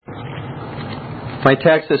My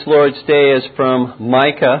text this Lord's Day is from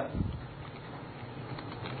Micah,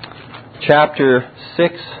 chapter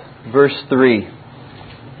 6, verse 3.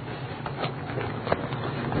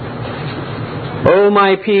 O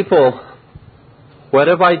my people, what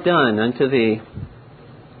have I done unto thee?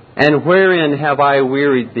 And wherein have I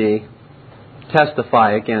wearied thee?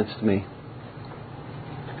 Testify against me.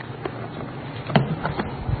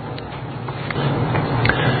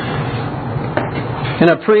 In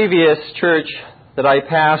a previous church that I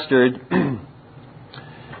pastored,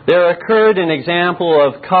 there occurred an example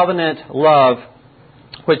of covenant love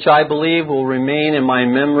which I believe will remain in my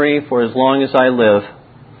memory for as long as I live.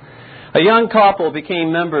 A young couple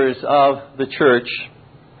became members of the church,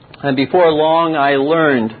 and before long I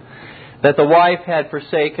learned that the wife had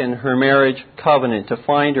forsaken her marriage covenant to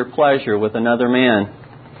find her pleasure with another man.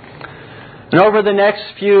 And over the next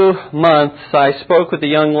few months I spoke with the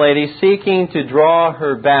young lady, seeking to draw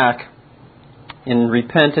her back in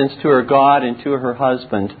repentance to her God and to her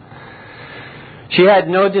husband. She had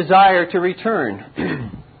no desire to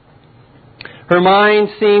return. Her mind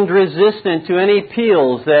seemed resistant to any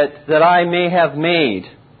appeals that I may have made.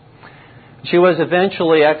 She was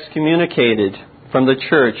eventually excommunicated from the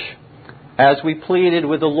church as we pleaded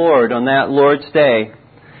with the Lord on that Lord's Day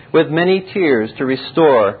with many tears to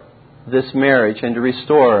restore this marriage and to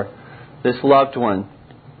restore this loved one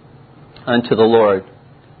unto the Lord.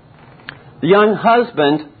 The young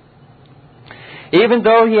husband, even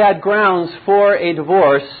though he had grounds for a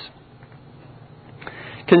divorce,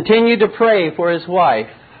 continued to pray for his wife.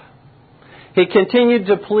 He continued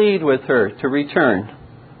to plead with her to return.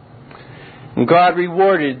 And God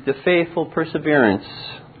rewarded the faithful perseverance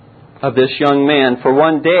of this young man. For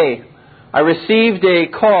one day, I received a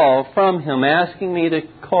call from him asking me to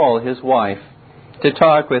call his wife to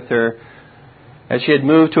talk with her as she had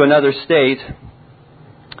moved to another state.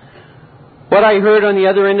 What I heard on the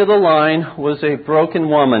other end of the line was a broken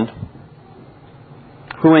woman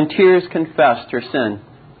who in tears confessed her sin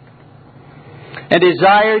and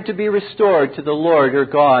desired to be restored to the Lord her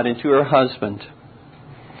God and to her husband.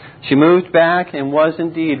 She moved back and was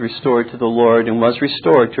indeed restored to the Lord and was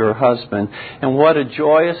restored to her husband. And what a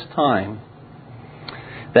joyous time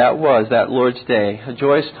that was, that Lord's Day. A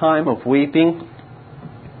joyous time of weeping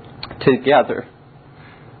together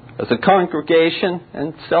as a congregation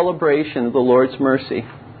and celebration of the Lord's mercy.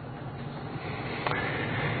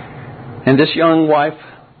 And this young wife,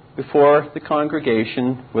 before the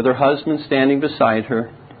congregation, with her husband standing beside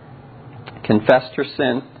her, confessed her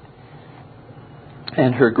sin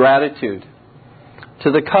and her gratitude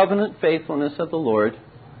to the covenant faithfulness of the Lord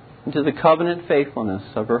and to the covenant faithfulness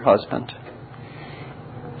of her husband.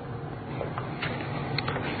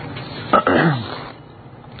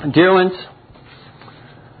 Dear ones,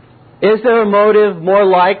 is there a motive more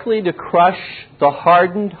likely to crush the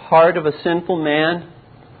hardened heart of a sinful man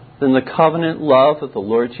than the covenant love of the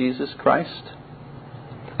Lord Jesus Christ?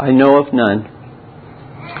 I know of none.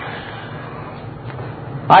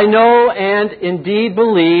 I know and indeed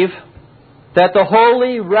believe that the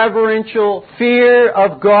holy, reverential fear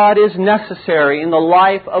of God is necessary in the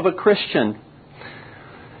life of a Christian.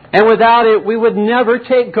 And without it, we would never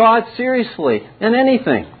take God seriously in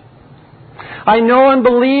anything. I know and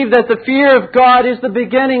believe that the fear of God is the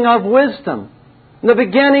beginning of wisdom, the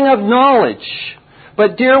beginning of knowledge.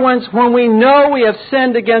 But dear ones, when we know we have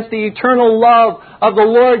sinned against the eternal love of the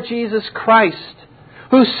Lord Jesus Christ,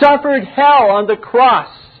 who suffered hell on the cross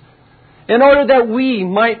in order that we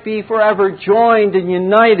might be forever joined and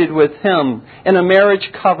united with Him in a marriage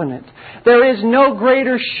covenant, there is no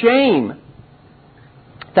greater shame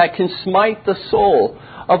that can smite the soul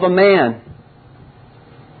of a man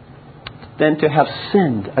than to have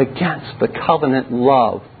sinned against the covenant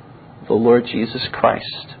love of the Lord Jesus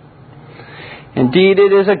Christ. Indeed,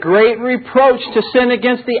 it is a great reproach to sin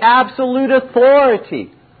against the absolute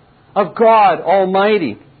authority of God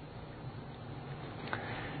Almighty.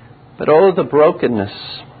 But oh, the brokenness,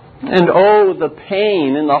 and oh, the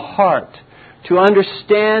pain in the heart to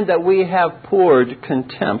understand that we have poured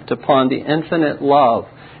contempt upon the infinite love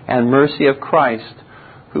and mercy of Christ,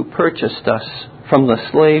 who purchased us from the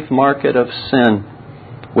slave market of sin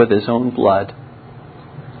with His own blood.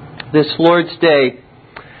 This Lord's Day,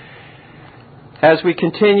 as we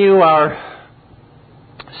continue our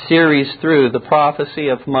series through the prophecy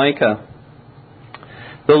of Micah,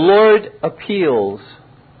 the Lord appeals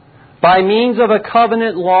by means of a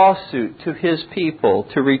covenant lawsuit to His people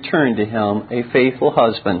to return to Him a faithful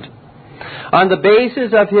husband on the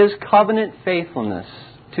basis of His covenant faithfulness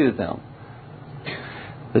to them.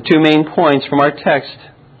 The two main points from our text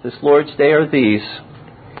this Lord's Day are these.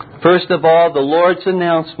 First of all, the Lord's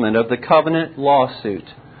announcement of the covenant lawsuit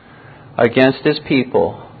against His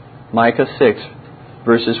people, Micah 6,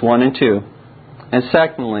 verses 1 and 2. And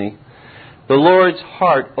secondly, the Lord's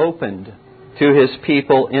heart opened to His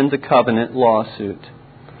people in the covenant lawsuit,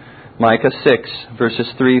 Micah 6, verses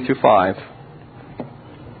 3 through 5.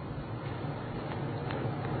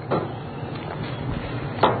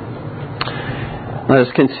 Let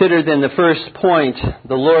us consider then the first point,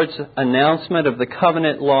 the Lord's announcement of the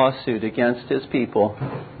covenant lawsuit against His people.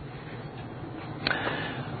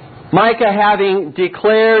 Micah, having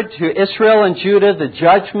declared to Israel and Judah the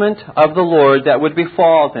judgment of the Lord that would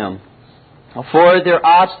befall them for their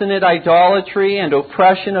obstinate idolatry and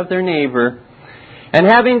oppression of their neighbor, and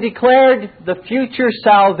having declared the future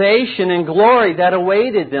salvation and glory that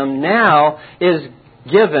awaited them, now is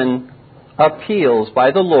given appeals by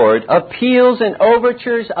the Lord, appeals and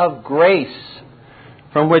overtures of grace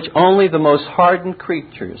from which only the most hardened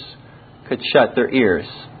creatures could shut their ears.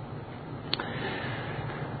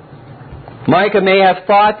 Micah may have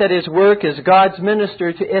thought that his work as God's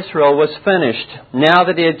minister to Israel was finished now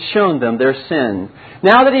that he had shown them their sin.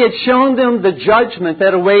 Now that he had shown them the judgment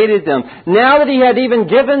that awaited them. Now that he had even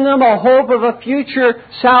given them a hope of a future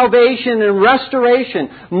salvation and restoration.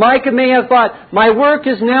 Micah may have thought, my work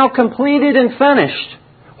is now completed and finished.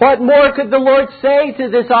 What more could the Lord say to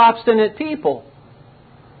this obstinate people?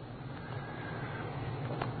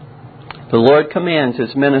 The Lord commands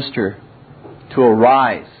His minister to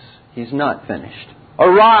arise. He's not finished.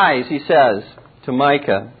 Arise, He says to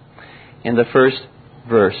Micah in the first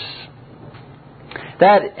verse.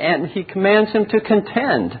 And He commands him to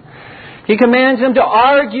contend. He commands him to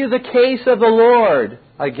argue the case of the Lord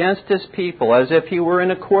against His people as if he were in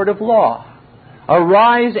a court of law.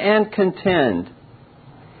 Arise and contend.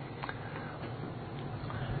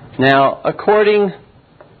 Now, according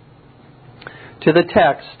to the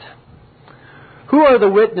text, who are the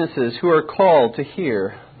witnesses who are called to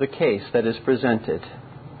hear the case that is presented?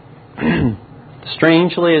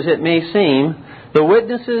 Strangely as it may seem, the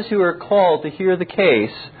witnesses who are called to hear the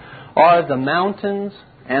case are the mountains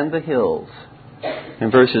and the hills.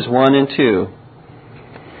 In verses 1 and 2.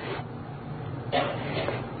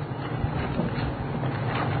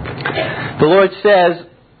 The Lord says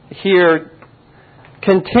here,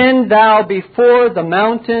 contend thou before the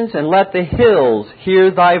mountains, and let the hills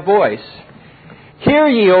hear thy voice. Hear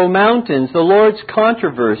ye, O mountains, the Lord's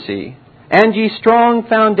controversy, and ye strong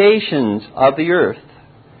foundations of the earth.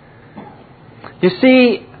 You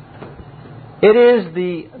see, it is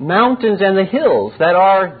the mountains and the hills that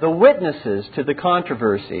are the witnesses to the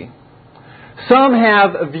controversy. Some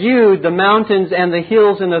have viewed the mountains and the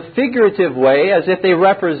hills in a figurative way, as if they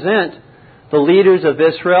represent the leaders of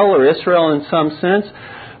Israel, or Israel in some sense.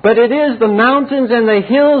 But it is the mountains and the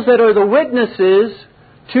hills that are the witnesses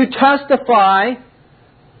to testify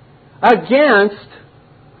against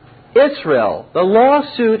Israel. The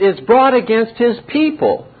lawsuit is brought against His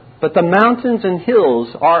people. But the mountains and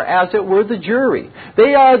hills are, as it were, the jury.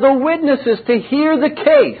 They are the witnesses to hear the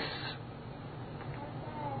case.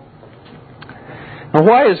 Now,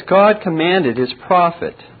 why has God commanded His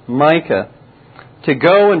prophet, Micah, to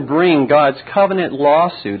go and bring God's covenant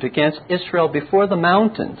lawsuit against Israel before the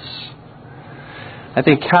mountains? I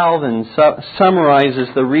think Calvin summarizes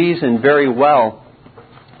the reason very well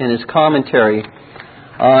in his commentary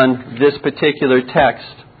on this particular text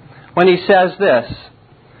when he says this: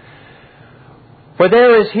 for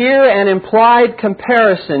there is here an implied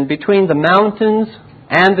comparison between the mountains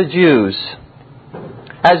and the Jews,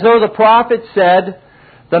 as though the prophet said,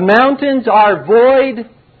 the mountains are void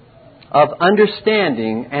of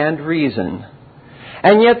understanding and reason,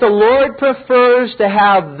 and yet the Lord prefers to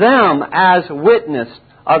have them as witness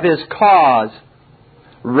of His cause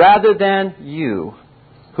rather than you,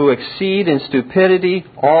 who exceed in stupidity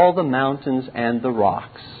all the mountains and the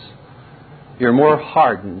rocks. You're more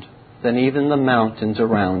hardened than even the mountains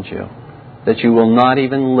around you, that you will not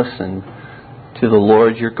even listen to the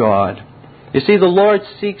Lord your God. You see, the Lord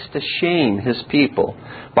seeks to shame His people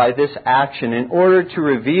by this action in order to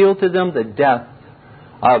reveal to them the depth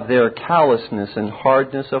of their callousness and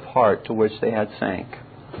hardness of heart to which they had sank.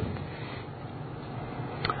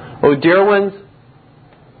 Oh, dear ones,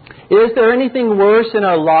 is there anything worse in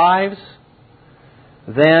our lives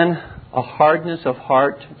than a hardness of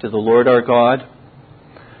heart to the Lord our God?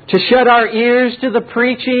 To shut our ears to the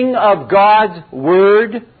preaching of God's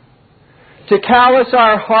Word? To callous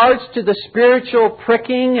our hearts to the spiritual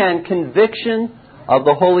pricking and conviction of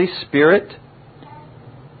the Holy Spirit?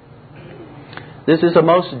 This is a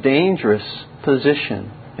most dangerous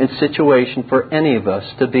position and situation for any of us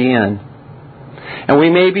to be in. And we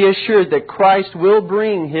may be assured that Christ will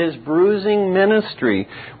bring His bruising ministry,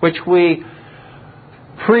 which we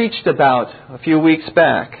preached about a few weeks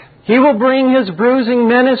back. He will bring His bruising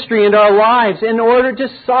ministry into our lives in order to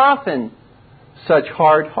soften such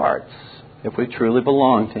hard hearts if we truly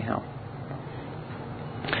belong to Him.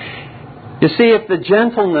 You see, if the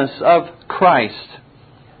gentleness of Christ,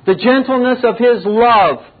 the gentleness of His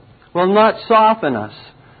love will not soften us,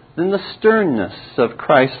 then the sternness of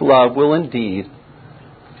Christ's love will indeed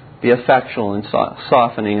be effectual in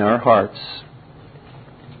softening our hearts.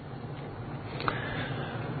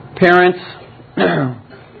 Parents,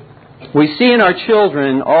 we see in our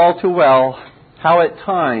children all too well how at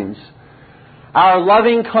times our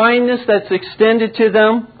loving kindness that's extended to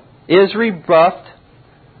them is rebuffed.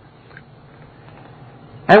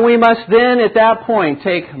 And we must then at that point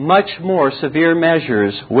take much more severe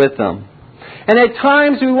measures with them. And at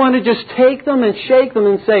times we want to just take them and shake them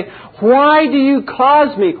and say, why do you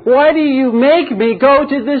cause me? Why do you make me go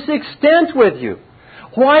to this extent with you?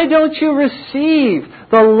 Why don't you receive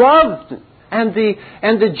the love and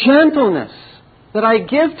the gentleness that I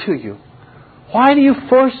give to you? Why do you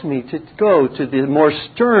force me to go to the more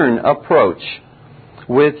stern approach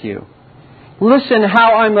with you? Listen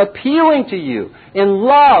how I'm appealing to you in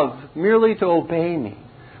love merely to obey me.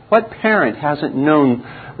 What parent hasn't known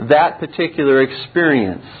that particular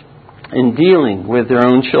experience in dealing with their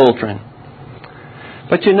own children?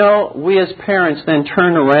 But you know, we as parents then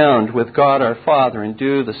turn around with God our Father and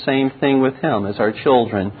do the same thing with Him as our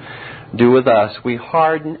children do with us. We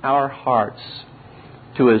harden our hearts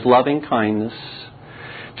to His loving kindness,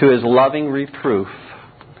 to His loving reproof,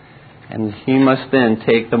 and He must then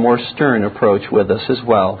take the more stern approach with us as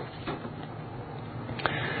well.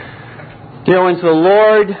 Dear ones, the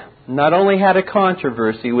Lord not only had a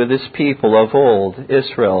controversy with His people of old,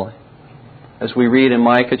 Israel, as we read in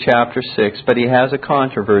Micah chapter 6, but He has a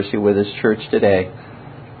controversy with His church today.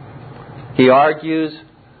 He argues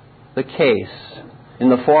the case in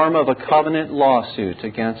the form of a covenant lawsuit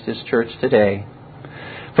against His church today.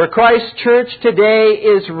 For Christ's church today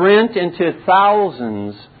is rent into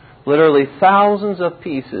thousands, literally thousands of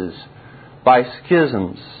pieces by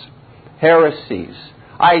schisms, heresies,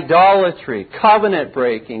 idolatry, covenant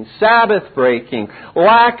breaking, Sabbath breaking,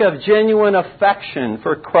 lack of genuine affection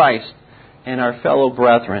for Christ and our fellow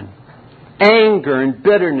brethren. Anger and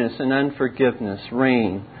bitterness and unforgiveness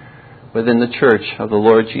reign within the church of the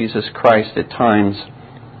Lord Jesus Christ at times.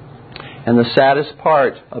 And the saddest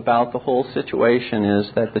part about the whole situation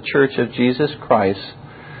is that the church of Jesus Christ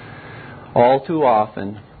all too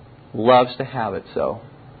often loves to have it so,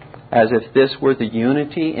 as if this were the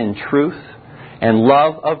unity in truth and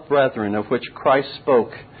love of brethren of which Christ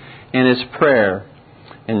spoke in His prayer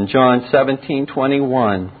in John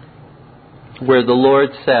 17:21, where the Lord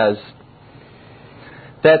says,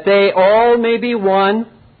 that they all may be one,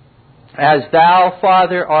 as Thou,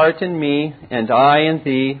 Father, art in me, and I in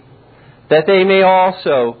Thee, that they may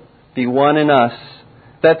also be one in us,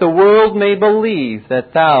 that the world may believe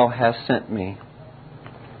that Thou hast sent me.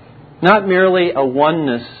 Not merely a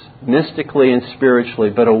oneness mystically and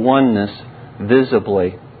spiritually, but a oneness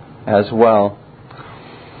visibly as well.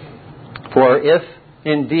 For if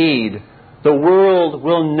indeed the world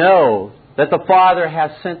will know that the Father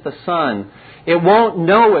has sent the Son, it won't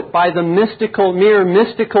know it by the mere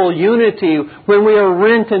mystical unity when we are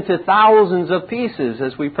rent into thousands of pieces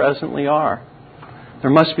as we presently are.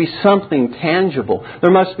 There must be something tangible.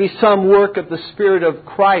 There must be some work of the Spirit of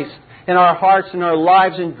Christ in our hearts and our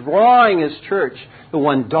lives in drawing His church to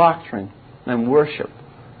one doctrine and worship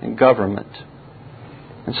and government,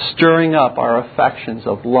 and stirring up our affections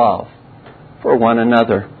of love for one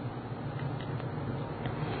another.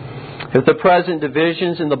 If the present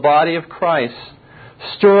divisions in the body of Christ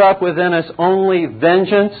stir up within us only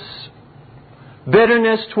vengeance,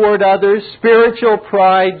 bitterness toward others, spiritual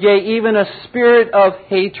pride, yea, even a spirit of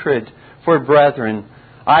hatred for brethren,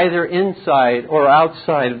 either inside or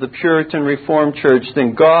outside of the Puritan Reformed Church,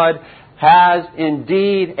 then God has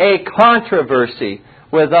indeed a controversy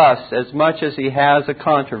with us as much as He has a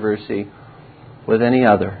controversy with any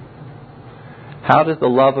other. How does the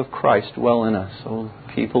love of Christ dwell in us, O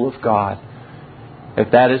people of God,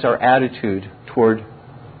 if that is our attitude toward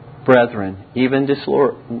brethren, even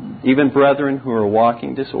brethren who are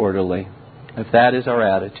walking disorderly, if that is our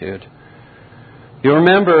attitude? You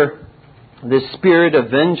remember, this spirit of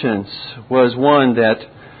vengeance was one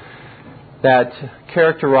that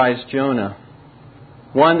characterized Jonah,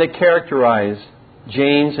 one that characterized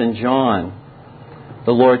James and John.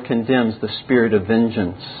 The Lord condemns the spirit of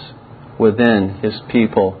vengeance within His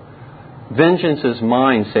people. Vengeance is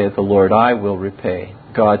mine, saith the Lord, I will repay,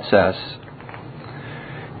 God says.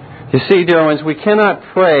 You see, dear ones, we cannot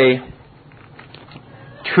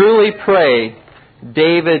truly pray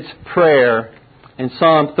David's prayer in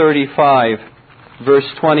Psalm 35, verse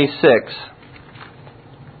 26,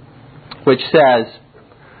 which says,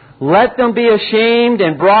 "Let them be ashamed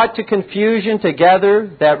and brought to confusion together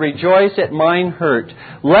that rejoice at mine hurt.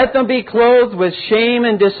 Let them be clothed with shame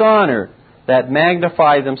and dishonor that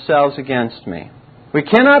magnify themselves against me." We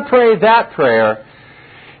cannot pray that prayer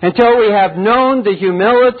until we have known the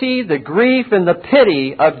humility, the grief, and the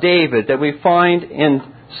pity of David that we find in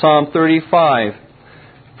Psalm 35,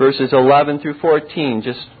 verses 11 through 14.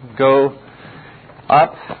 Just go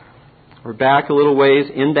up or back a little ways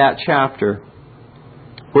in that chapter,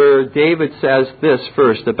 where David says this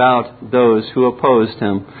first about those who opposed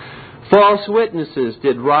him. "False witnesses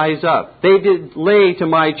did rise up. They did lay to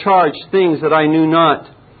my charge things that I knew not.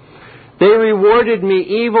 They rewarded me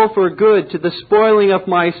evil for good, to the spoiling of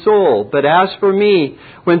my soul. But as for me,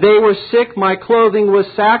 when they were sick, my clothing was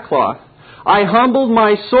sackcloth. I humbled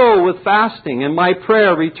my soul with fasting, and my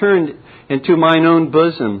prayer returned into mine own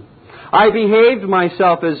bosom. I behaved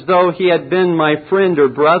myself as though he had been my friend or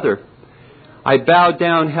brother. I bowed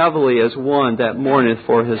down heavily as one that mourneth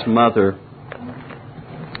for his mother."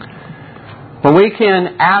 When we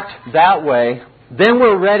can act that way, then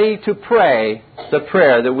we're ready to pray the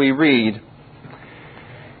prayer that we read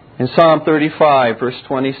in Psalm 35, verse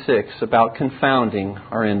 26, about confounding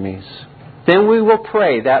our enemies. Then we will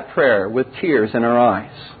pray that prayer with tears in our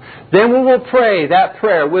eyes. Then we will pray that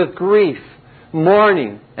prayer with grief,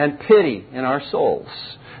 mourning, and pity in our souls.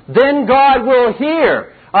 Then God will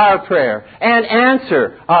hear our prayer and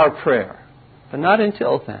answer our prayer. But not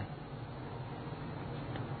until then.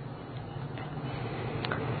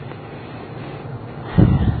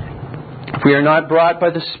 If we are not brought by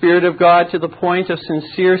the Spirit of God to the point of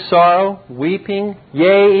sincere sorrow, weeping,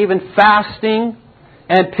 yea, even fasting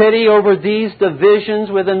and pity over these divisions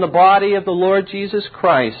within the body of the Lord Jesus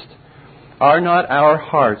Christ, are not our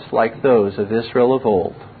hearts like those of Israel of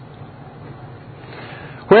old?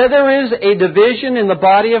 Where there is a division in the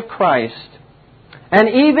body of Christ, and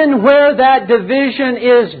even where that division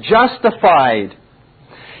is justified,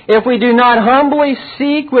 if we do not humbly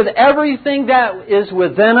seek with everything that is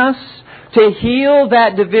within us to heal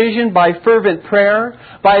that division by fervent prayer,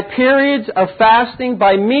 by periods of fasting,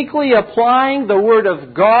 by meekly applying the Word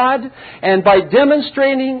of God, and by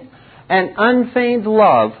demonstrating an unfeigned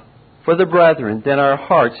love for the brethren, then our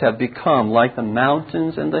hearts have become like the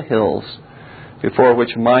mountains and the hills before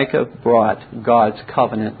which Micah brought God's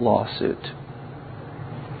covenant lawsuit.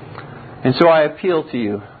 And so I appeal to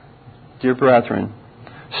you, dear brethren,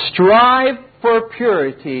 strive for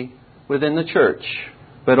purity within the church,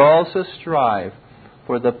 but also strive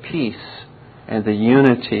for the peace and the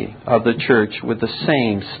unity of the church with the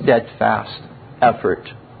same steadfast effort.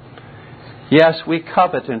 Yes, we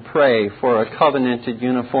covet and pray for a covenanted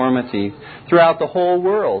uniformity throughout the whole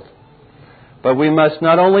world. But we must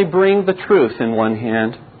not only bring the truth in one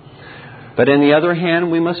hand, but in the other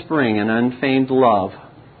hand we must bring an unfeigned love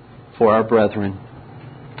for our brethren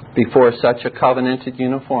before such a covenanted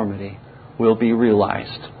uniformity will be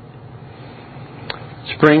realized.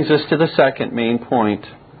 Which brings us to the second main point.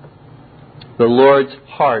 The Lord's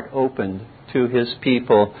heart opened to His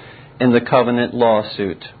people in the covenant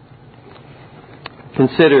lawsuit.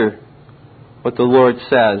 Consider what the Lord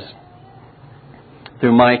says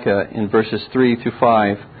through Micah in verses 3 through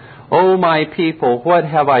 5. "O my people, what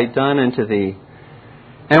have I done unto thee?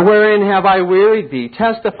 And wherein have I wearied thee?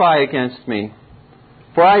 Testify against me.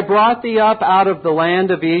 For I brought thee up out of the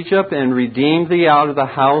land of Egypt, and redeemed thee out of the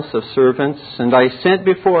house of servants. And I sent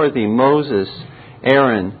before thee Moses,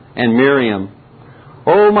 Aaron, and Miriam.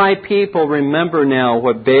 O my people, remember now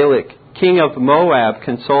what Balak, king of Moab,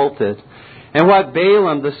 consulted, and what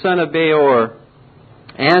Balaam, the son of Beor,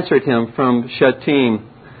 answered him from Shittim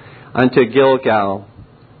unto Gilgal,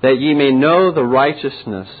 that ye may know the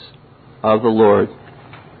righteousness of the Lord."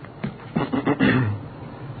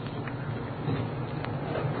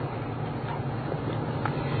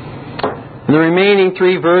 In the remaining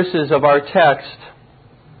 3 verses of our text,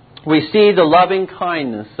 we see the loving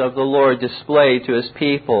kindness of the Lord displayed to His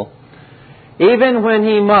people, even when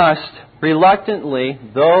He must reluctantly,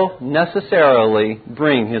 though necessarily,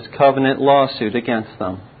 bring His covenant lawsuit against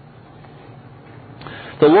them.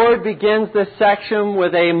 The Lord begins this section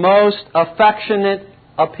with a most affectionate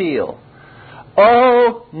appeal.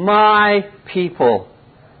 "O my people."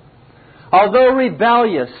 Although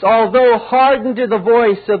rebellious, although hardened to the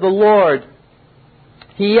voice of the Lord,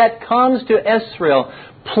 He yet comes to Israel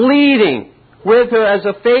pleading with her as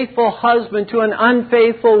a faithful husband to an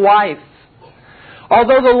unfaithful wife.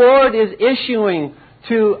 Although the Lord is issuing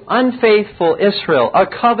to unfaithful Israel a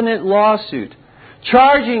covenant lawsuit,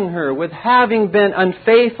 charging her with having been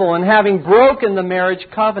unfaithful and having broken the marriage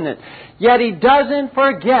covenant. Yet He doesn't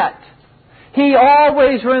forget. He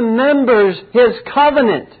always remembers His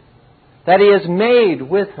covenant that He has made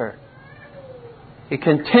with her. He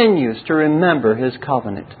continues to remember His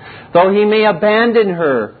covenant. Though He may abandon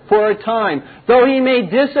her for a time, though He may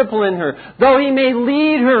discipline her, though He may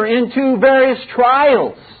lead her into various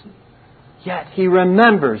trials, yet He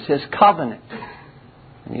remembers His covenant.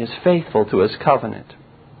 And He is faithful to His covenant.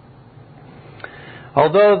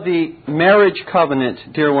 Although the marriage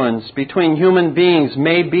covenant, dear ones, between human beings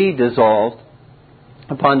may be dissolved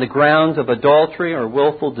upon the grounds of adultery or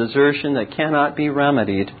willful desertion that cannot be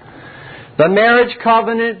remedied, the marriage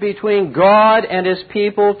covenant between God and His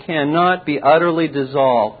people cannot be utterly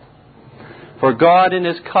dissolved. For God in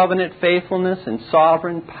His covenant faithfulness and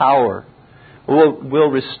sovereign power will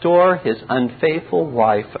restore His unfaithful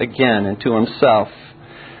wife again into Himself.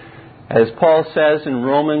 As Paul says in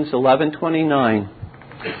Romans 11:29,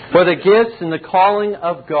 "For the gifts and the calling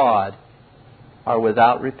of God are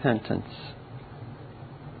without repentance."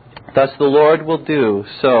 Thus the Lord will do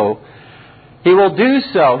so. He will do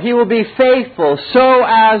so. He will be faithful so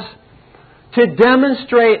as to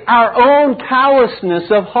demonstrate our own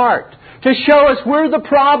callousness of heart, to show us where the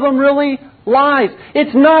problem really lies.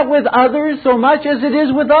 It's not with others so much as it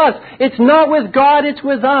is with us. It's not with God, it's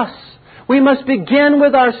with us. We must begin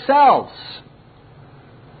with ourselves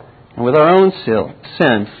and with our own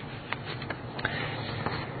sins.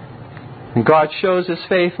 And God shows His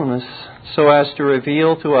faithfulness so as to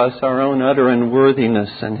reveal to us our own utter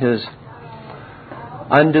unworthiness and His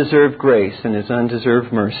undeserved grace and His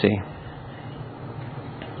undeserved mercy.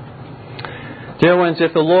 Dear ones,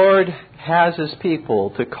 if the Lord has His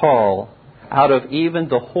people to call out of even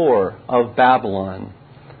the whore of Babylon,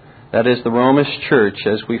 that is the Romish church,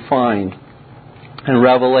 as we find in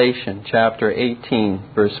Revelation chapter 18,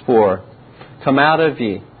 verse 4, come out of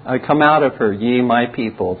her, ye my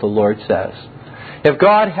people, the Lord says. If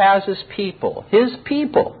God has His people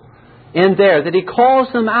in there, that He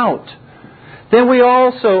calls them out, then we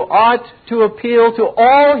also ought to appeal to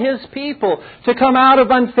all His people to come out of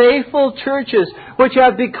unfaithful churches which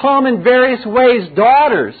have become in various ways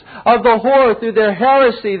daughters of the whore through their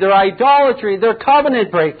heresy, their idolatry, their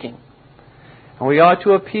covenant breaking. And we ought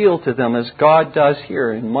to appeal to them as God does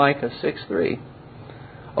here in Micah 6:3.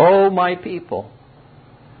 O my people.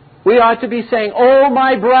 We ought to be saying, O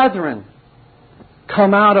my brethren,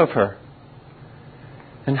 come out of her.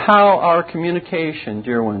 And how our communication,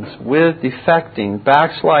 dear ones, with defecting,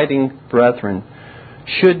 backsliding brethren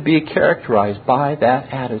should be characterized by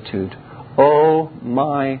that attitude. O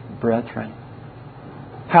my brethren.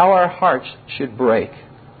 How our hearts should break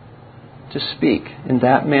to speak in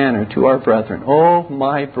that manner to our brethren. O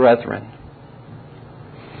my brethren.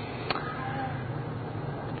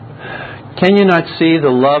 Can you not see the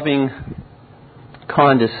loving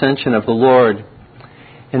condescension of the Lord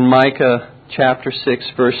in Micah chapter 6,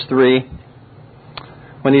 verse 3,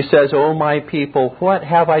 when He says, O my people, what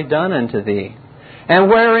have I done unto thee? And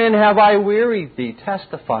wherein have I wearied thee?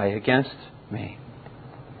 Testify against me.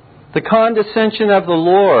 The condescension of the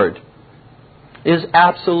Lord is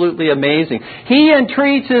absolutely amazing. He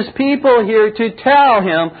entreats His people here to tell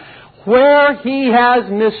Him where He has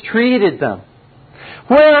mistreated them,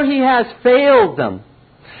 where He has failed them,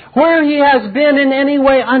 where He has been in any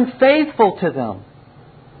way unfaithful to them.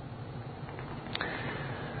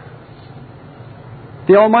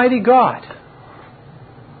 The Almighty God,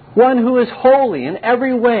 one who is holy in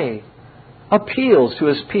every way, appeals to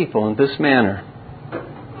His people in this manner.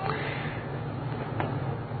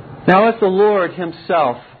 Now, if the Lord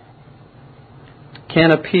Himself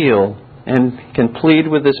can appeal and can plead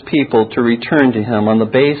with His people to return to Him on the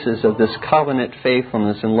basis of this covenant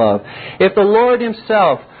faithfulness and love, if the Lord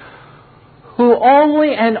Himself, who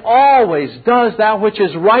only and always does that which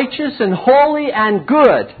is righteous and holy and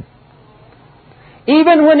good,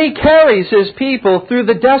 even when He carries His people through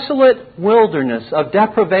the desolate wilderness of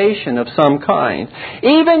deprivation of some kind,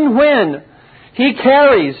 even when He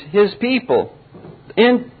carries His people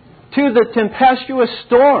into the tempestuous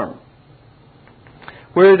storm,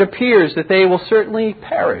 where it appears that they will certainly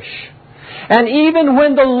perish, and even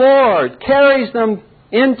when the Lord carries them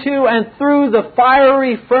into and through the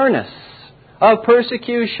fiery furnace of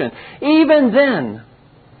persecution, even then,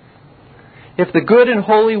 if the good and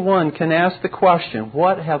holy one can ask the question,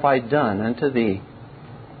 what have I done unto thee?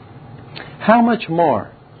 How much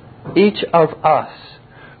more each of us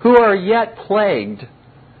who are yet plagued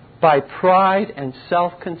by pride and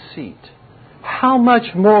self-conceit, how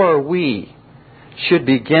much more we should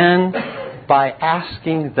begin by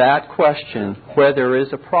asking that question where there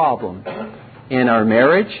is a problem in our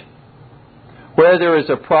marriage, where there is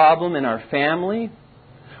a problem in our family,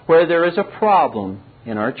 where there is a problem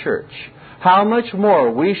in our church. How much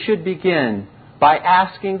more we should begin by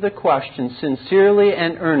asking the question sincerely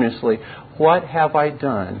and earnestly, what have I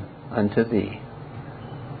done unto thee?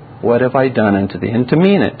 What have I done unto thee? And to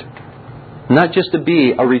mean it. Not just to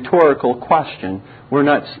be a rhetorical question. We're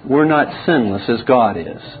not sinless as God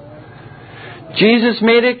is. Jesus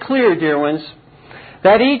made it clear, dear ones,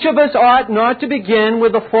 that each of us ought not to begin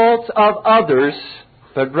with the faults of others,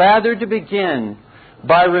 but rather to begin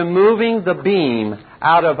by removing the beam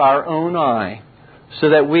out of our own eye, so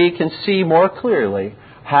that we can see more clearly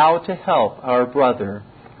how to help our brother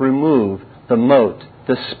remove the mote,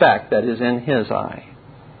 the speck that is in his eye.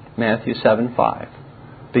 Matthew 7:5.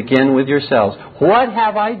 Begin with yourselves. What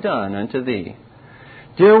have I done unto thee?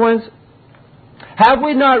 Dear ones, have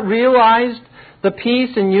we not realized the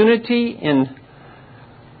peace and unity in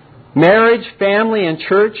marriage, family, and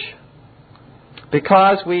church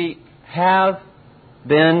because we have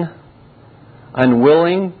been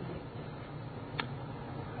unwilling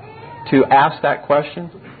to ask that question?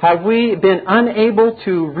 Have we been unable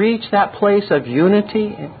to reach that place of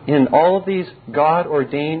unity in all of these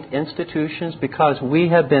God-ordained institutions because we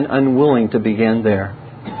have been unwilling to begin there?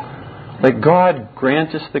 Let God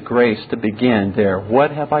grant us the grace to begin there. What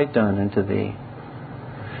have I done unto thee?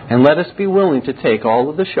 And let us be willing to take all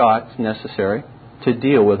of the shots necessary to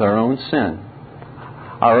deal with our own sin,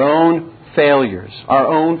 our own failures, our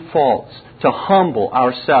own faults, to humble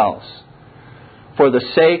ourselves for the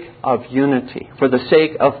sake of unity, for the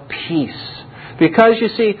sake of peace. Because, you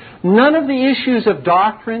see, none of the issues of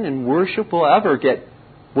doctrine and worship will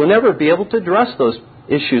never be able to address those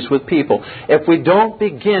issues with people if we don't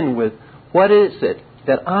begin with, what is it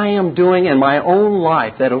that I am doing in my own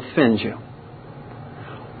life that offends you?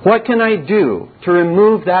 What can I do to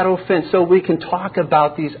remove that offense so we can talk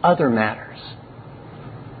about these other matters?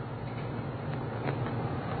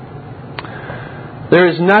 There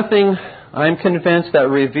is nothing, I'm convinced, that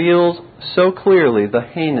reveals so clearly the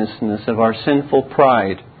heinousness of our sinful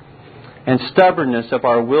pride and stubbornness of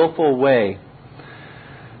our willful way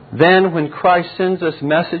than when Christ sends us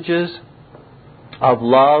messages of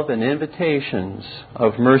love and invitations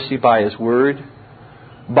of mercy by His Word,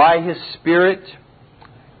 by His Spirit,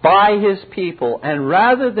 by His people. And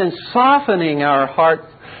rather than softening our hearts,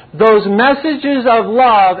 those messages of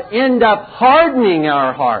love end up hardening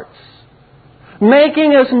our hearts,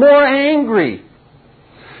 making us more angry,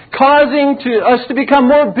 causing us to become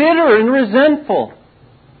more bitter and resentful.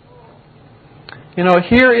 You know,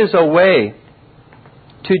 here is a way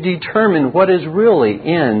to determine what is really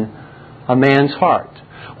in a man's heart.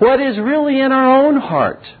 What is really in our own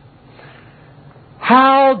heart?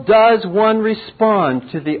 How does one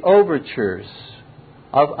respond to the overtures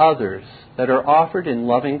of others that are offered in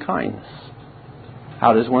loving kindness?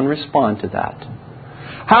 How does one respond to that?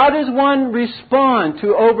 How does one respond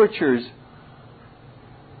to overtures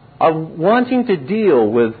of wanting to deal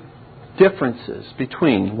with differences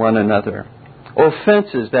between one another,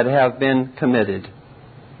 offenses that have been committed?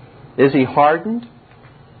 Is he hardened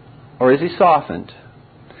or is he softened?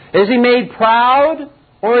 Is he made proud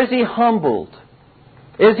or is he humbled?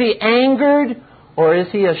 Is he angered or is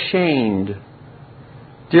he ashamed?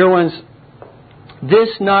 Dear ones, this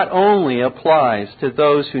not only applies to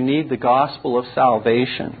those who need the gospel of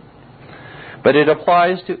salvation, but it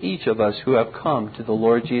applies to each of us who have come to the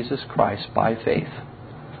Lord Jesus Christ by faith.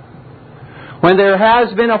 When there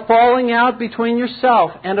has been a falling out between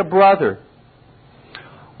yourself and a brother,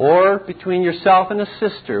 or between yourself and a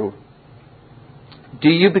sister, do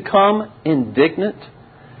you become indignant,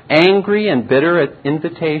 angry, and bitter at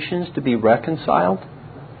invitations to be reconciled?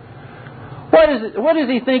 What does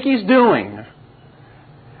he think he's doing?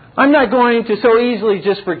 I'm not going to so easily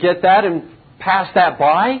just forget that and pass that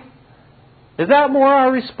by. Is that more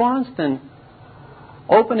our response than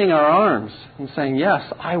opening our arms and saying, yes,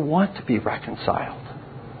 I want to be reconciled?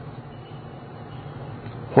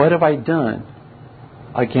 What have I done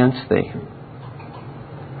against thee?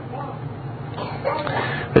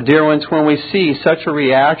 But dear ones, when we see such a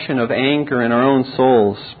reaction of anger in our own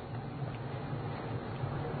souls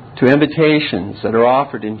to invitations that are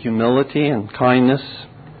offered in humility and kindness,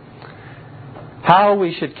 how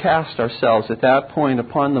we should cast ourselves at that point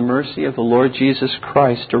upon the mercy of the Lord Jesus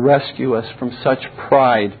Christ to rescue us from such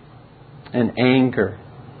pride and anger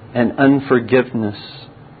and unforgiveness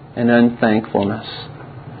and unthankfulness.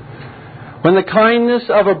 When the kindness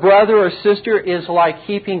of a brother or sister is like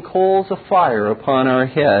heaping coals of fire upon our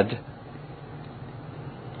head,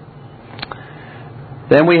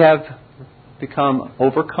 then we have become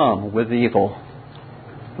overcome with evil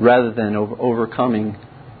rather than overcoming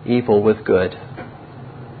evil with good.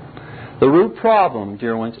 The root problem,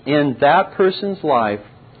 dear ones, in that person's life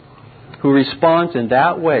who responds in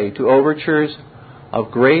that way to overtures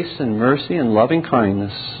of grace and mercy and loving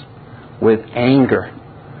kindness with anger.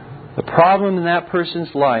 The problem in that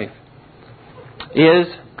person's life is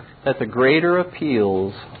that the greater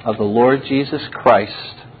appeals of the Lord Jesus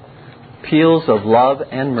Christ, appeals of love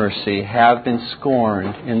and mercy, have been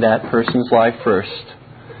scorned in that person's life first.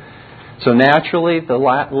 So naturally, the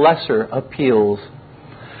lesser appeals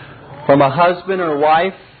from a husband or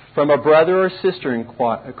wife, from a brother or sister in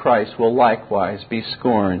Christ will likewise be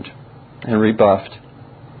scorned and rebuffed.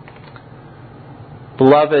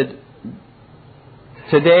 Beloved,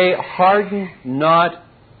 today harden not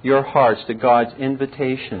your hearts to God's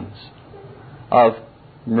invitations of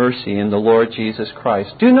mercy in the Lord Jesus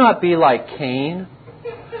Christ. Do not be like Cain.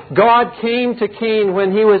 God came to Cain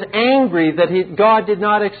when he was angry that God did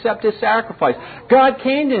not accept his sacrifice. God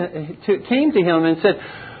came to him and said,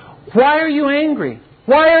 "Why are you angry?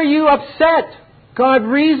 Why are you upset?" God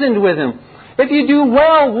reasoned with him. "If you do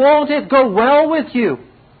well, won't it go well with you?"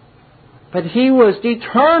 But he was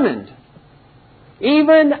determined,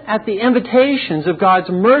 even at the invitations of God's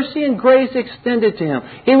mercy and grace extended to him,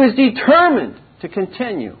 he was determined to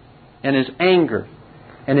continue in his anger,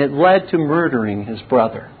 and it led to murdering his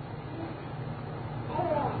brother.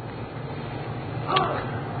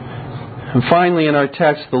 And finally, in our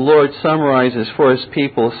text, the Lord summarizes for His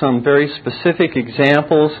people some very specific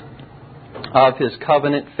examples of His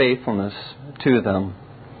covenant faithfulness to them.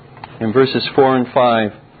 In verses 4 and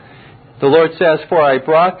 5, the Lord says, "For I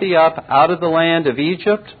brought thee up out of the land of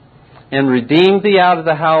Egypt, and redeemed thee out of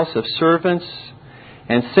the house of servants,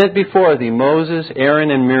 and sent before thee Moses, Aaron,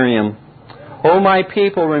 and Miriam. O my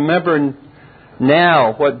people, remember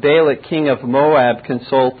now what Balak king of Moab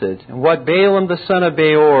consulted, and what Balaam the son of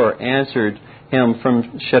Beor answered him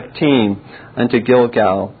from Shittim unto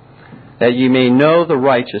Gilgal, that ye may know the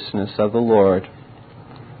righteousness of the Lord."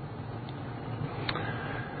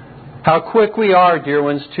 How quick we are, dear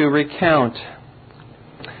ones, to recount,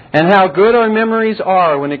 and how good our memories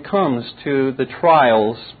are when it comes to the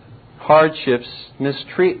trials, hardships,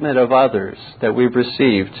 mistreatment of others that we've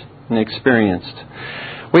received and experienced.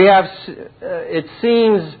 We have, it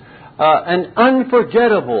seems, an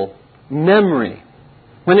unforgettable memory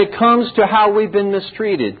when it comes to how we've been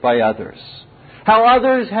mistreated by others, how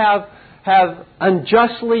others have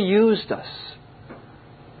unjustly used us.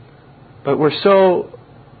 But we're so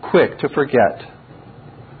quick to forget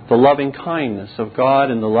the loving kindness of God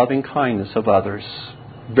and the loving kindness of others.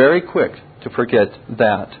 Very quick to forget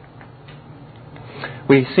that.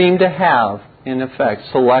 We seem to have, in effect,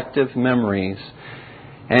 selective memories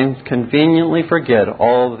and conveniently forget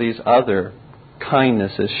all of these other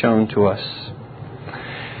kindnesses shown to us.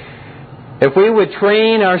 If we would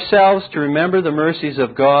train ourselves to remember the mercies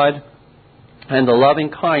of God and the loving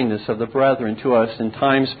kindness of the brethren to us in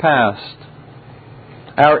times past,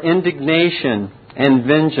 our indignation and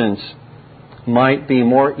vengeance might be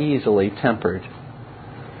more easily tempered.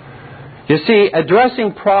 You see,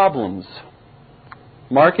 addressing problems,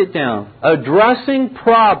 mark it down, addressing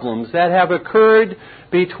problems that have occurred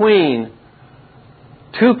between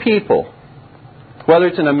two people, whether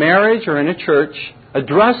it's in a marriage or in a church,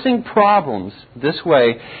 addressing problems this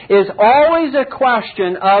way is always a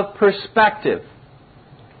question of perspective.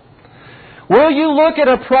 Will you look at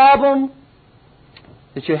a problem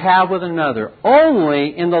that you have with another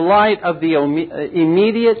only in the light of the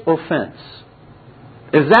immediate offense?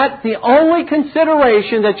 Is that the only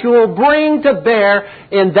consideration that you will bring to bear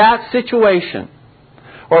in that situation?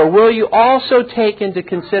 Or will you also take into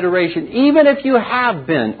consideration, even if you have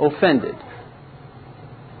been offended,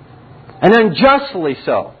 and unjustly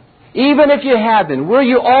so, even if you have been, will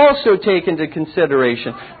you also take into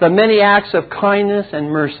consideration the many acts of kindness and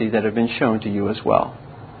mercy that have been shown to you as well?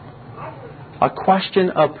 A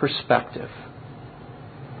question of perspective.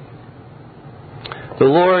 The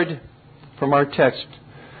Lord, from our text,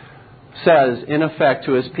 says, in effect,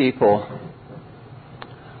 to His people,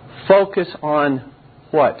 focus on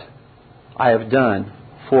what I have done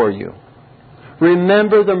for you.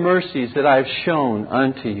 Remember the mercies that I have shown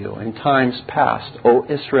unto you in times past, O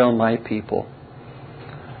Israel, my people.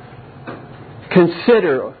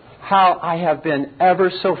 Consider how I have been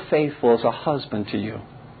ever so faithful as a husband to you,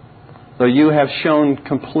 though you have shown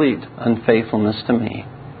complete unfaithfulness to me.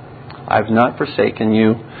 I have not forsaken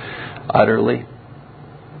you utterly.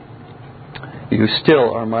 You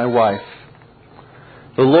still are my wife.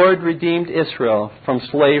 The Lord redeemed Israel from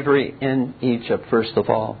slavery in Egypt, first of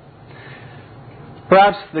all.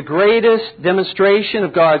 Perhaps the greatest demonstration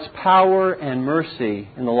of God's power and mercy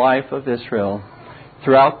in the life of Israel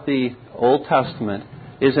throughout the Old Testament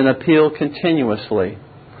is an appeal continuously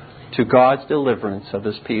to God's deliverance of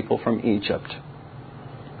His people from Egypt.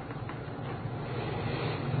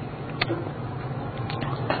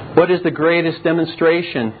 What is the greatest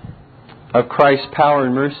demonstration of Christ's power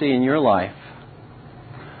and mercy in your life?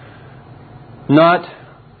 Not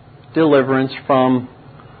deliverance from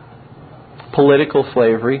political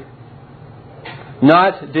slavery,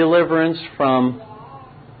 not deliverance from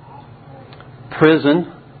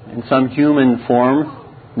prison in some human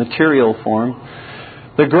form, material form.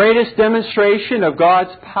 The greatest demonstration of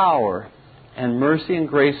God's power and mercy and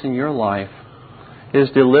grace in your life is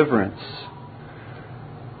deliverance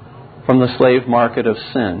from the slave market of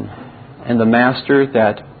sin and the master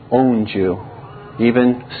that owned you,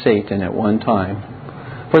 even Satan at one time.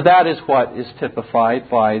 For that is what is typified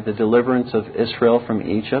by the deliverance of Israel from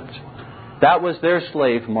Egypt. That was their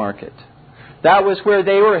slave market. That was where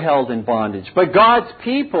they were held in bondage. But God's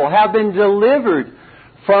people have been delivered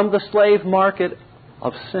from the slave market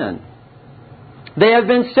of sin. They have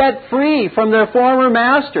been set free from their former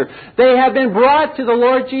master. They have been brought to the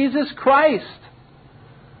Lord Jesus Christ.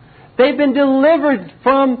 They've been delivered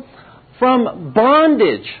from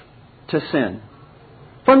bondage to sin,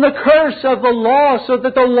 from the curse of the law, so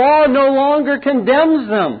that the law no longer condemns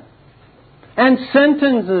them and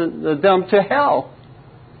sentences them to hell.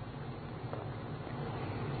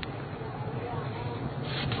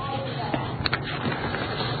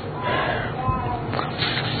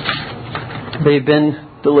 They've been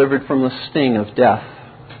delivered from the sting of death.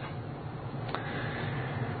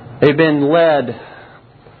 They've been led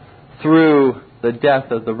through the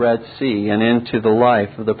death of the Red Sea and into the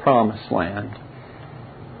life of the Promised Land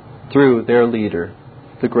through their leader,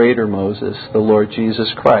 the greater Moses, the Lord Jesus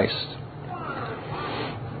Christ.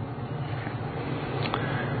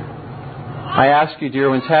 I ask you, dear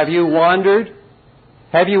ones, have you wandered?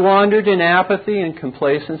 Have you wandered in apathy and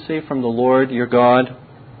complacency from the Lord your God?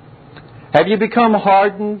 Have you become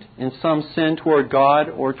hardened in some sin toward God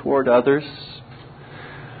or toward others?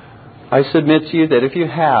 I submit to you that if you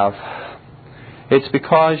have, it's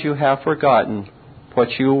because you have forgotten what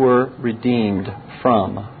you were redeemed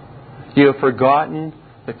from. You have forgotten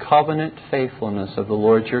the covenant faithfulness of the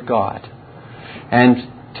Lord your God. And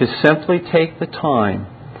to simply take the time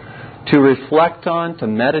to reflect on, to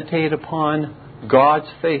meditate upon God's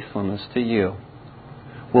faithfulness to you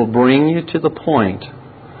will bring you to the point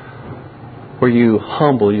where you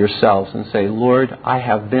humble yourselves and say, Lord, I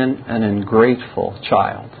have been an ungrateful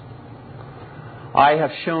child. I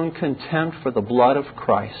have shown contempt for the blood of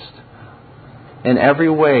Christ. In every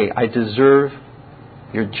way, I deserve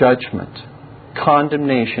your judgment,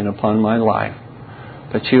 condemnation upon my life.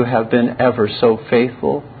 But you have been ever so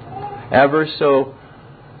faithful, ever so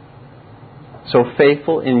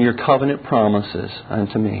faithful in your covenant promises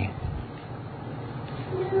unto me.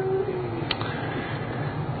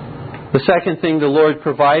 The second thing the Lord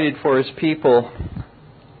provided for His people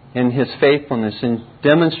in His faithfulness, in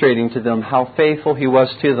demonstrating to them how faithful He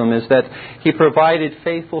was to them, is that He provided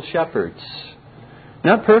faithful shepherds.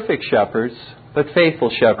 Not perfect shepherds, but faithful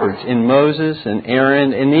shepherds in Moses and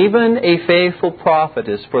Aaron, and even a faithful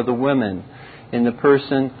prophetess for the women in the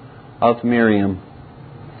person of Miriam.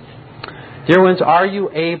 Dear ones, are you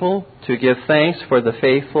able to give thanks for the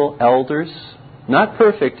faithful elders? Not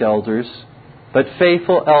perfect elders, but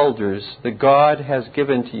faithful elders that God has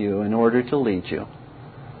given to you in order to lead you.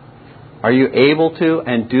 Are you able to,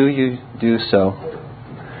 and do you do so?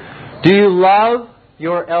 Do you love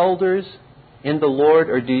your elders in the Lord,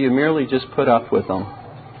 or do you merely just put up with them?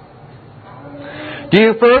 Do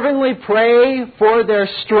you fervently pray for their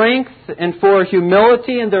strength and for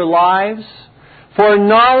humility in their lives, for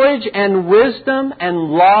knowledge and wisdom and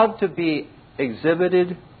love to be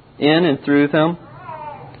exhibited in and through them?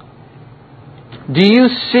 Do you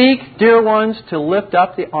seek, dear ones, to lift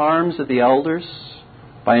up the arms of the elders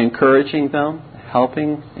by encouraging them,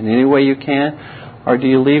 helping in any way you can? Or do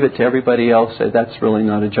you leave it to everybody else, say, that's really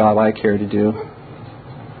not a job I care to do.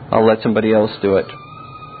 I'll let somebody else do it.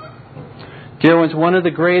 Dear ones, one of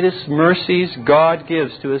the greatest mercies God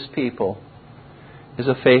gives to His people is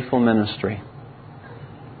a faithful ministry.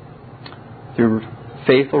 Through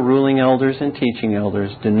faithful ruling elders and teaching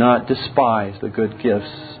elders, do not despise the good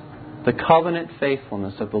gifts, the covenant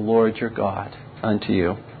faithfulness of the Lord your God unto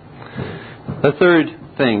you. The third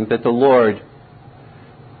thing that the Lord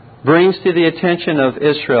brings to the attention of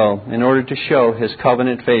Israel in order to show His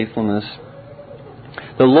covenant faithfulness,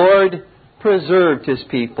 the Lord preserved His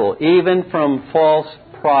people even from false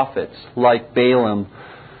prophets like Balaam,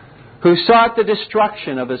 who sought the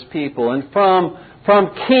destruction of His people, and from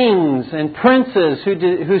kings and princes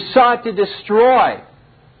who sought to destroy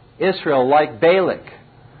Israel like Balak.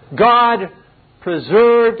 God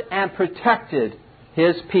preserved and protected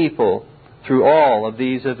His people through all of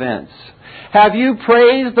these events. Have you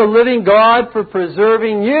praised the living God for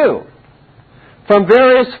preserving you from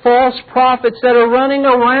various false prophets that are running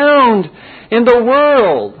around in the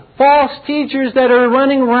world? False teachers that are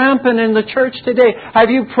running rampant in the church today. Have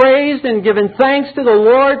you praised and given thanks to the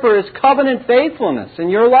Lord for His covenant faithfulness in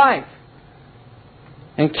your life?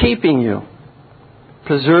 And keeping you,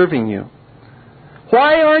 preserving you.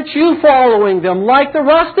 Why aren't you following them like the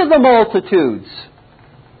rest of the multitudes?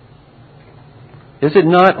 Is it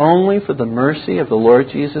not only for the mercy of the Lord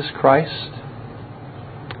Jesus Christ,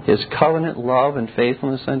 His covenant love and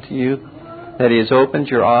faithfulness unto you, that He has opened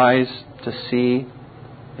your eyes to see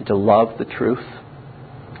and to love the truth?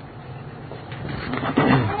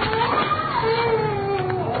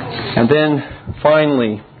 And then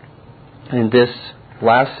finally, in this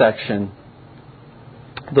last section,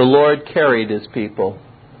 the Lord carried His people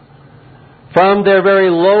from their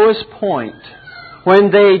very lowest point,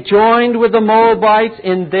 when they joined with the Moabites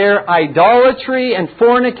in their idolatry and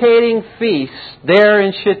fornicating feasts there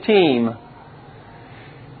in Shittim.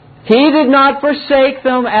 He did not forsake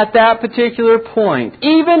them at that particular point.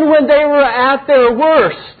 Even when they were at their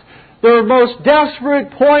worst, their most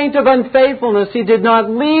desperate point of unfaithfulness, He did not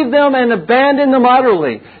leave them and abandon them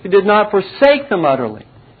utterly. He did not forsake them utterly.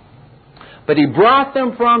 But He brought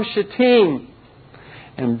them from Shittim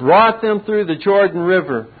and brought them through the Jordan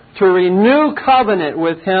River to renew covenant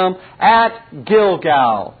with Him at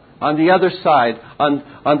Gilgal, on the other side, on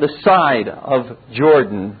the side of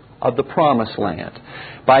Jordan, of the Promised Land,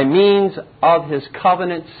 by means of His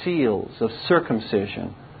covenant seals of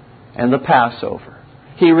circumcision and the Passover.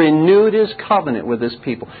 He renewed His covenant with His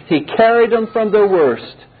people. He carried them from their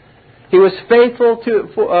worst. He was faithful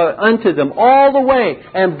unto them all the way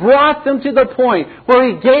and brought them to the point where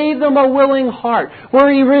He gave them a willing heart,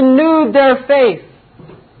 where He renewed their faith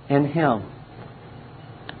in Him.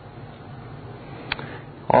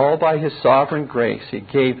 All by His sovereign grace, He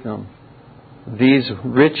gave them these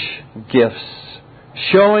rich gifts,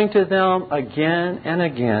 showing to them again and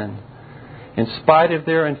again, in spite of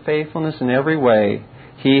their unfaithfulness in every way,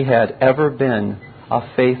 He had ever been a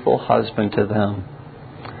faithful husband to them.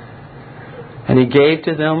 And He gave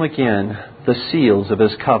to them again the seals of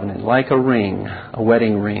His covenant, like a ring, a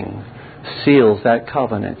wedding ring, seals that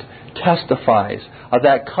covenant, testifies of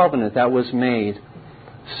that covenant that was made.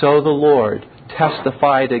 So the Lord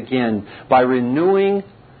testified again by renewing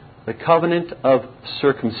the covenant of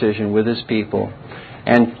circumcision with His people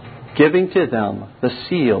and giving to them the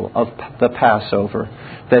seal of the Passover,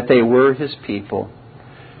 that they were His people.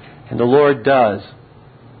 And the Lord does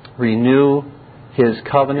renew His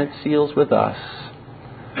covenant seals with us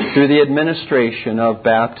through the administration of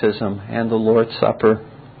baptism and the Lord's Supper.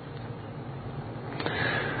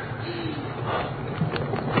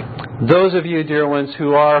 Those of you, dear ones,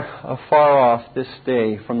 who are afar off this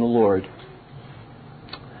day from the Lord,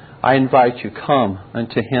 I invite you, come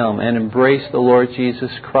unto Him and embrace the Lord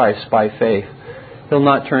Jesus Christ by faith. He'll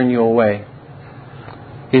not turn you away.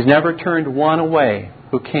 He's never turned one away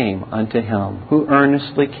who came unto Him, who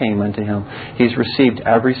earnestly came unto Him. He's received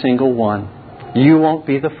every single one. You won't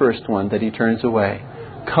be the first one that He turns away.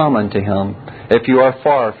 Come unto Him if you are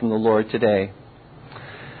far from the Lord today.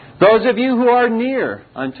 Those of you who are near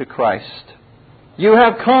unto Christ, you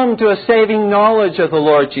have come to a saving knowledge of the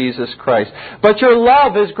Lord Jesus Christ, but your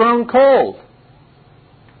love has grown cold.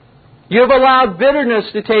 You have allowed bitterness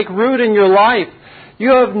to take root in your life.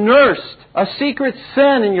 You have nursed a secret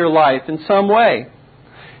sin in your life in some way.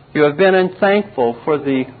 You have been unthankful for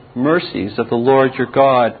the mercies of the Lord your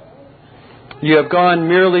God. You have gone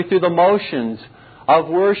merely through the motions of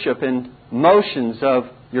worship and motions of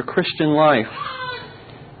your Christian life.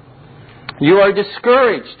 You are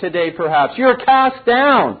discouraged today, perhaps. You are cast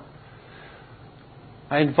down.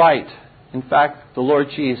 I invite, in fact, the Lord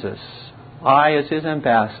Jesus, I as His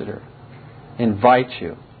ambassador, invite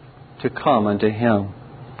you to come unto Him.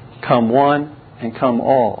 Come one and come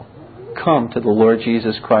all. Come to the Lord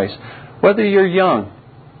Jesus Christ. Whether you're young,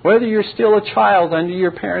 whether you're still a child under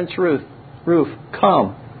your parents' roof,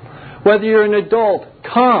 come. Whether you're an adult,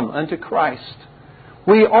 come unto Christ.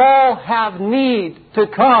 We all have need to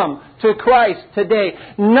come to Christ today.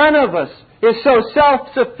 None of us is so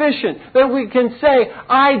self-sufficient that we can say,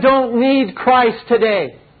 I don't need Christ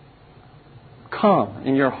today. Come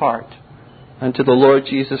in your heart unto the Lord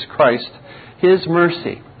Jesus Christ. His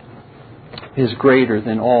mercy is greater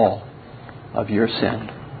than all of your sin.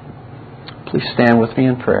 Please stand with me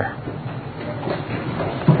in prayer.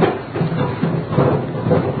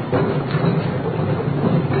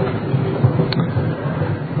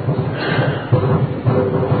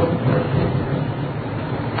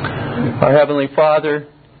 Our Heavenly Father,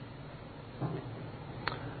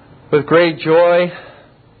 with great joy,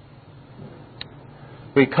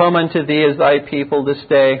 we come unto Thee as Thy people this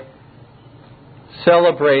day,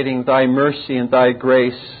 celebrating Thy mercy and Thy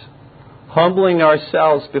grace, humbling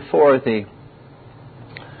ourselves before Thee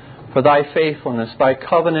for Thy faithfulness, Thy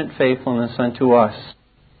covenant faithfulness unto us.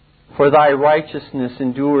 For Thy righteousness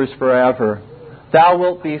endures forever. Thou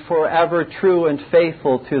wilt be forever true and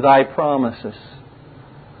faithful to Thy promises.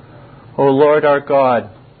 O Lord our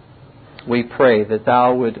God, we pray that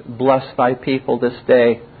Thou would bless Thy people this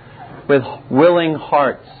day with willing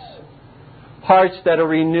hearts, hearts that are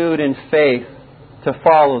renewed in faith to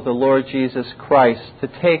follow the Lord Jesus Christ, to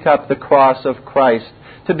take up the cross of Christ,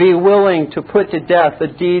 to be willing to put to death the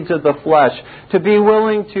deeds of the flesh, to be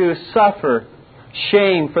willing to suffer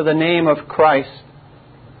shame for the name of Christ.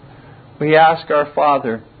 We ask our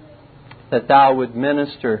Father that Thou would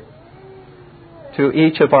minister to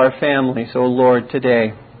each of our families, O Lord,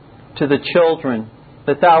 today, to the children,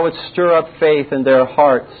 that Thou would stir up faith in their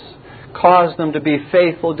hearts, cause them to be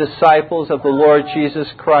faithful disciples of the Lord Jesus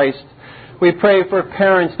Christ. We pray for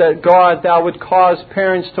parents that, God, Thou would cause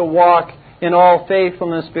parents to walk in all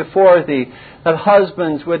faithfulness before Thee, that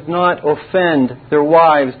husbands would not offend their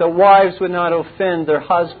wives, that wives would not offend their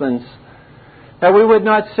husbands, that we would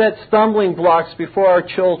not set stumbling blocks before our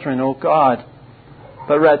children, O God,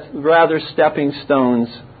 but rather stepping stones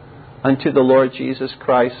unto the Lord Jesus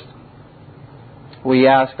Christ. We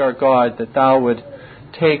ask our God that Thou would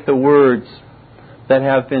take the words that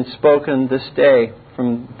have been spoken this day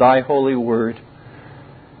from Thy holy word,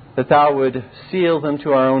 that Thou would seal them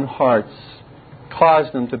to our own hearts,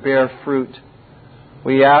 cause them to bear fruit.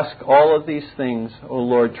 We ask all of these things, O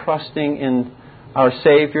Lord, trusting in our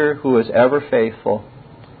Savior who is ever faithful.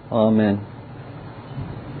 Amen.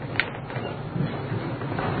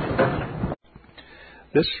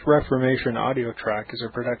 This Reformation audio track is a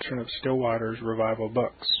production of Still Waters Revival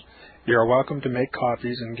Books. You are welcome to make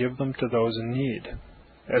copies and give them to those in need.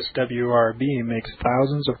 SWRB makes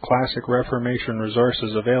thousands of classic Reformation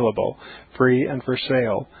resources available, free and for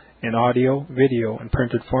sale, in audio, video, and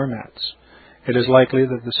printed formats. It is likely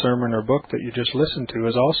that the sermon or book that you just listened to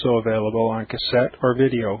is also available on cassette or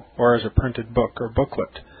video, or as a printed book or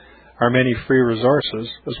booklet. Our many free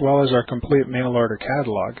resources, as well as our complete mail-order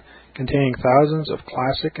catalog, containing thousands of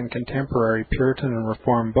classic and contemporary Puritan and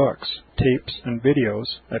Reformed books, tapes, and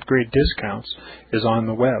videos at great discounts, is on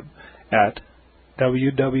the web at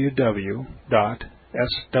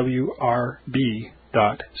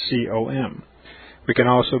www.swrb.com. We can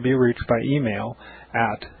also be reached by email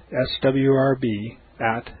at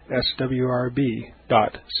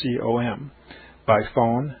swrb@swrb.com, by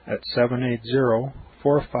phone at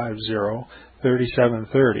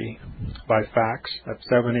 780-450-3730, by fax at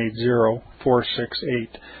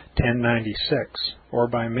 780-468-1096, or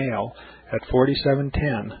by mail at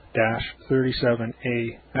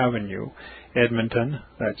 4710-37A Avenue, Edmonton,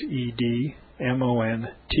 that's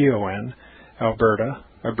Edmonton, Alberta,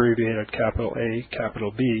 abbreviated capital A,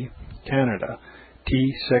 capital B, Canada,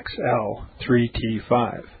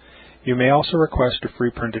 T6L3T5. You may also request a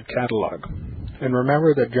free printed catalog. And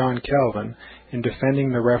remember that John Calvin, in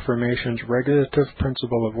defending the Reformation's regulative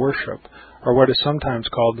principle of worship, or what is sometimes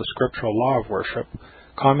called the scriptural law of worship,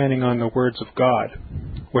 commenting on the words of God,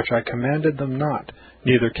 which I commanded them not,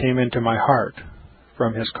 neither came into my heart,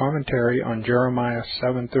 from his commentary on Jeremiah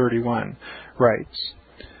 7:31, writes,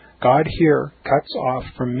 God here cuts off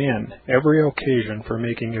from men every occasion for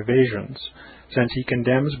making evasions, since he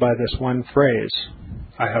condemns by this one phrase,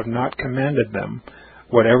 I have not commanded them,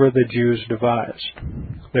 whatever the Jews devised.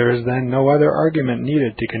 There is then no other argument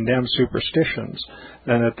needed to condemn superstitions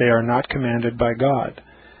than that they are not commanded by God.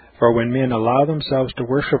 For when men allow themselves to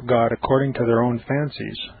worship God according to their own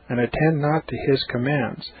fancies, and attend not to his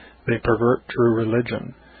commands, they pervert true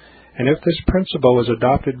religion. And if this principle is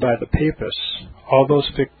adopted by the papists, all those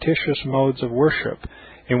fictitious modes of worship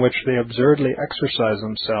in which they absurdly exercise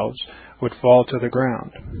themselves would fall to the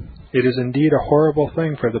ground. It is indeed a horrible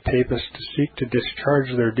thing for the papists to seek to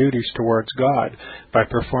discharge their duties towards God by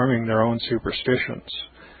performing their own superstitions.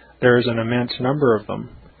 There is an immense number of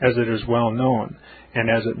them, as it is well known, and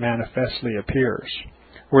as it manifestly appears.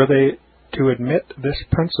 Were they to admit this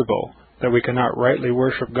principle, that we cannot rightly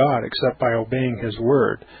worship God except by obeying his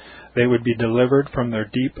word, they would be delivered from their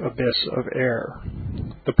deep abyss of error.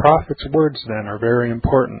 The prophet's words, then, are very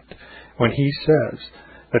important, when he says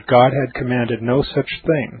that God had commanded no such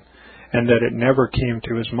thing, and that it never came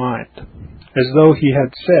to his mind, as though he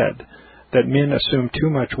had said that men assume too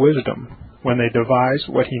much wisdom when they devise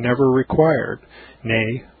what he never required,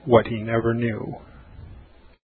 nay, what he never knew.